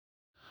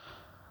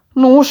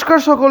নমস্কার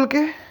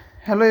সকলকে।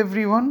 Hello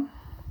everyone.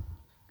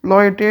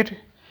 লয়েটের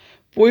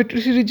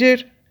poetry সিরিজের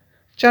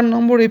 4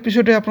 নম্বর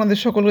এপিসোডে আপনাদের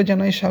সকলকে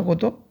জানাই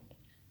স্বাগত।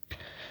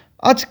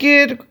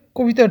 আজকের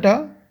কবিতাটা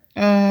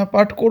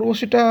পাঠ করব,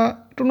 সেটা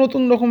একটু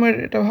নতুন রকমের,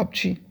 এটা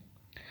ভাবছি।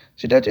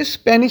 সেটা হচ্ছে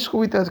স্প্যানিশ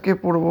কবিতা আজকে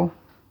পড়ব।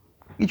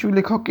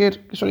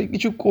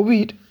 কিছু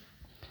কবির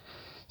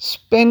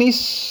স্প্যানিশ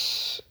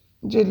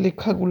যে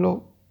লেখাগুলো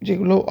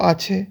যেগুলো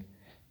আছে,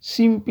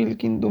 সিম্পল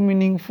কিন্তু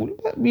মিনিংফুল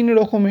বা বিভিন্ন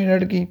রকমের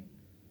আর কি।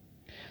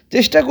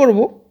 চেষ্টা করব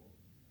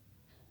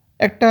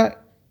একটা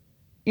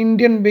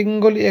ইন্ডিয়ান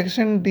বেঙ্গলি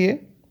অ্যাকসেন্ট দিয়ে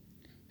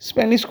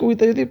স্প্যানিশ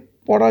কবিতা যদি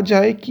পড়া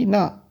যায় কি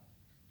না।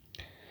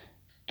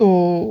 তো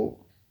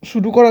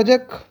শুরু করা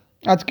যাক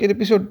আজকের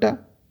এপিসোডটা।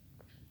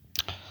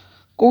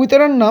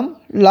 কবিতাটার নাম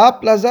লা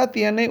প্লাজা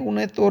তিয়ানে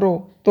উনে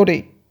তোরে।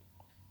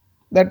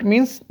 That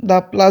means the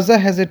plaza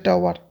has a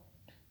tower.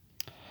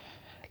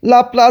 লা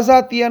প্লাজা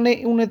তিয়ানে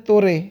উনে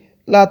তোরে,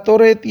 লা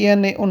তোরে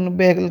তিয়ানে উন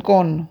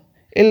বেলকন,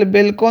 এল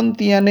বেলকন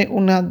তিয়ানে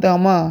উনা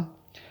দামা,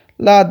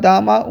 la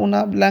dama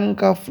una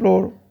blanca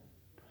flor.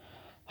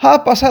 Ha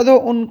pasado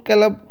un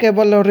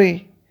cabalore,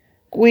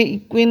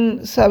 quien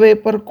sabe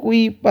por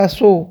cui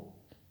pasó.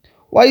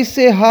 Why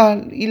se ha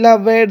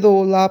ilaverdo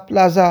la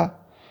plaza,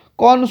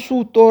 con su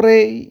torre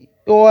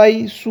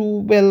y su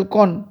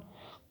balcón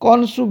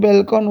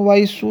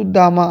y su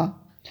dama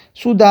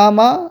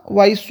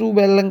y su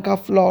blanca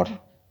flor.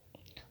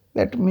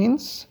 That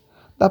means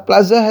the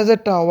plaza has a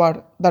tower,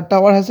 the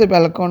tower has a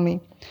balcony.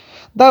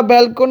 The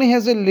balcony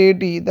has a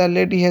lady, the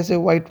lady has a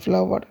white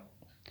flower.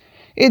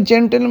 A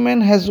gentleman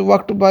has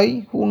walked by,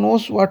 who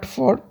knows what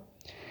for,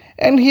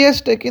 and he has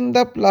taken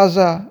the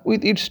plaza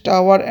with its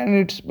tower and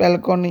its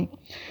balcony,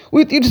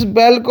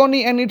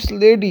 and its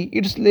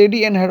lady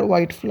and her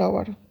white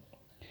flower.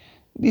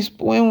 This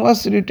poem was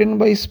written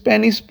by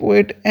Spanish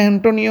poet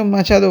Antonio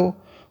Machado,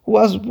 who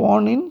was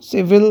born in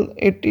Seville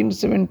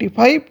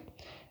 1875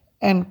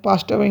 and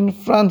passed away in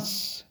France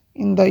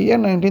in the year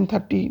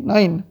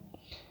 1939.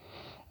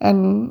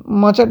 And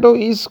Machado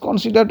is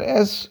considered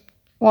as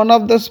one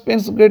of the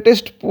Spain's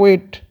greatest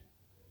poet.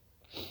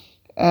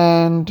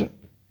 And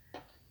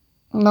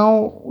now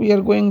we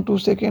are going to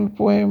second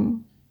poem,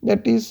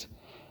 that is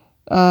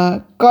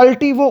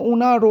Cultivo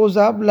una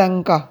rosa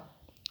blanca.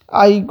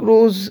 I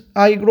grow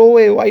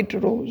a white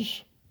rose.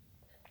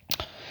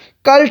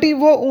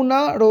 Cultivo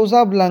una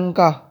rosa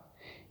blanca.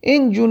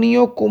 En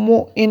junio como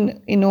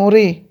en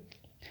enore.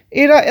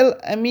 Era el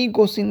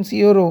amigo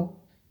sincero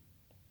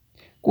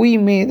cui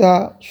me da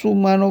su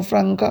mano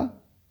franca.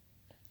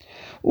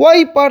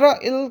 Why para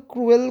el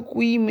cruel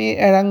cui me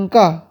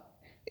arranca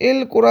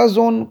el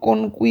corazón con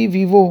cui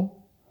vivo.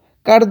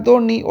 Cardo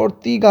ni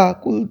ortiga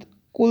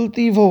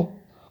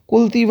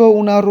cultivo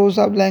una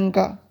rosa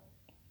blanca.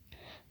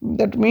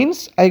 That means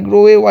I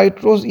grow a white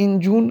rose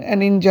in June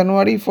and in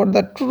January for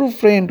the true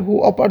friend who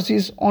offers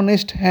his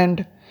honest hand,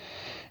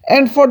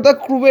 and for the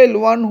cruel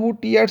one who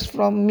tears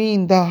from me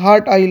the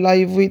heart I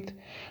live with.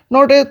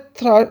 Not a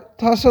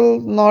thistle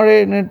nor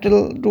a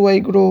nettle do I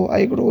grow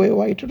a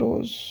white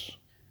rose.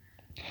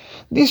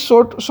 This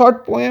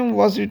short poem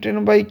was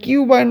written by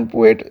Cuban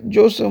poet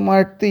Jose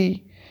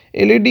Marti,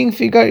 a leading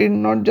figure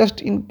in not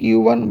just in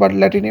Cuban but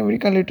Latin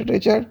American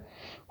literature,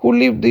 who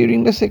lived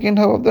during the second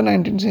half of the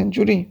 19th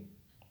century.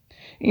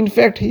 In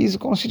fact, he is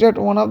considered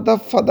one of the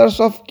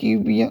fathers of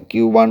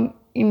Cuban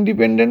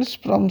independence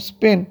from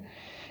Spain,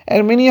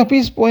 and many of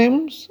his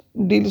poems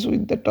deals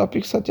with the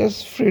topics such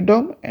as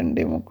freedom and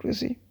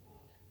democracy.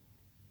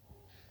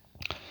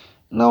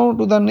 Now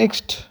to the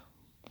next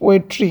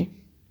poetry.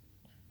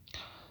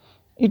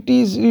 It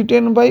is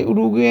written by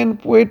Uruguayan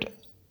poet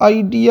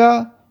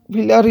Idea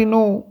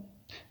Vilarino,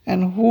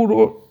 and who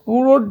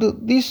wrote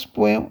this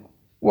poem,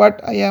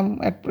 what I am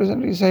at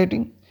present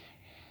reciting,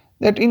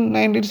 that in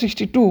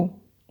 1962.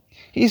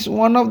 He is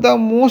one of the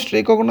most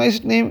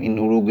recognized name in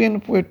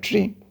Uruguayan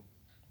poetry.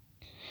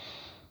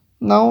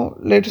 Now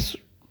let's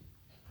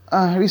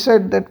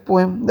recite that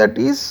poem, that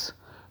is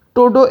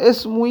Todo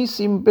es muy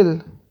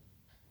simple,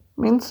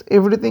 means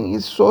everything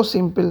is so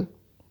simple.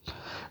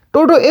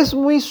 Todo es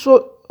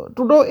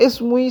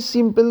muy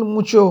simple,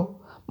 mucho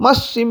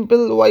más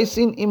simple y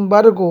sin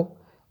embargo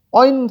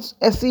hoy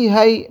así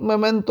hay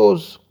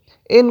momentos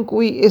en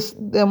que es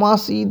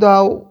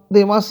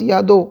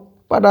demasiado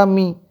para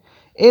mí,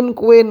 en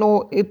que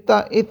no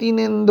está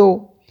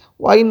etiendo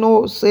y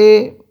no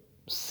sé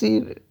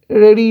si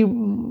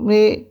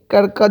reírme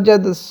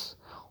carcajadas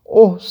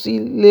o si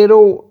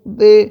lero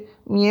de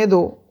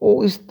miedo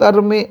o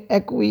estarme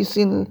aquí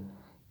sin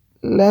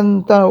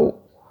lento,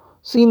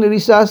 sin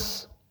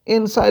risas,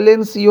 en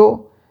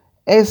silencio,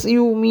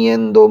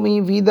 asumiendo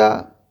mi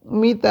vida,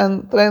 mi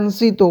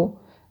tránsito,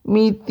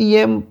 mi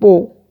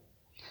tiempo.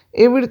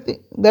 Everything,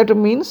 that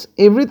means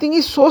everything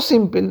is so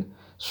simple,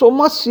 so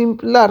much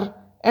simpler,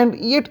 and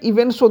yet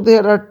even so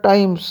there are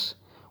times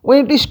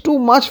when it is too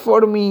much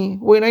for me,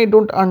 when I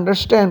don't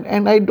understand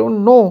and I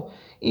don't know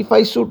if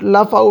I should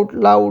laugh out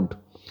loud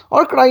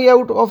or cry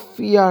out of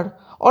fear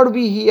or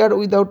be here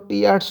without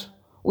tears,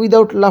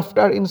 without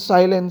laughter in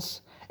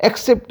silence,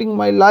 accepting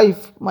my life,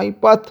 my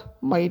path,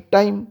 my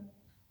time.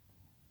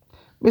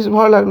 বেশ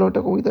ভালো লাগলো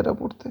ওটা কবিতাটা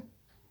পড়তে।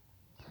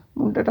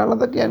 মনটা একটা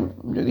আলাদা জ্ঞান,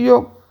 যদিও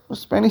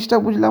স্প্যানিশটা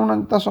বুঝলাম না,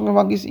 তার সঙ্গে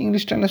বাকি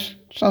ইংলিশ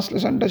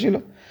ট্রান্সলেশনটা ছিল,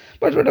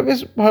 বাট ওটা বেশ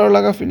ভালো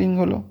লাগা ফিলিং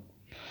হলো।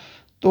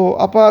 তো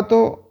আপাতত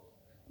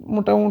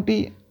মোটামুটি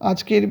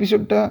আজকের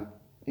এপিসোডটা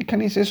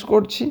এখানেই শেষ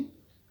করছি।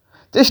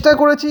 চেষ্টা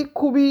করেছি,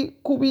 খুবই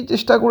খুবই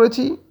চেষ্টা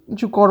করেছি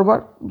কিছু করবার,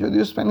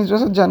 যদিও স্প্যানিশ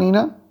ভাষা জানি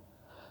না,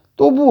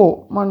 তবুও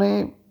মানে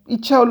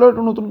ইচ্ছা হলো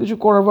একটু নতুন কিছু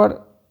করবার।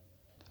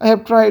 I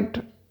have tried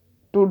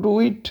to do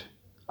it.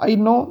 I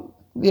know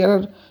there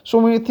are so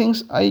many things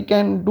I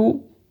can do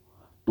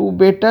to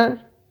better,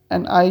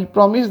 and I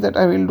promise that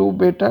I will do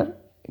better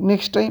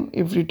next time,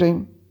 every time.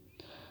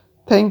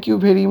 Thank you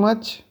very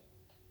much.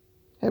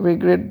 Have a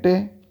great day.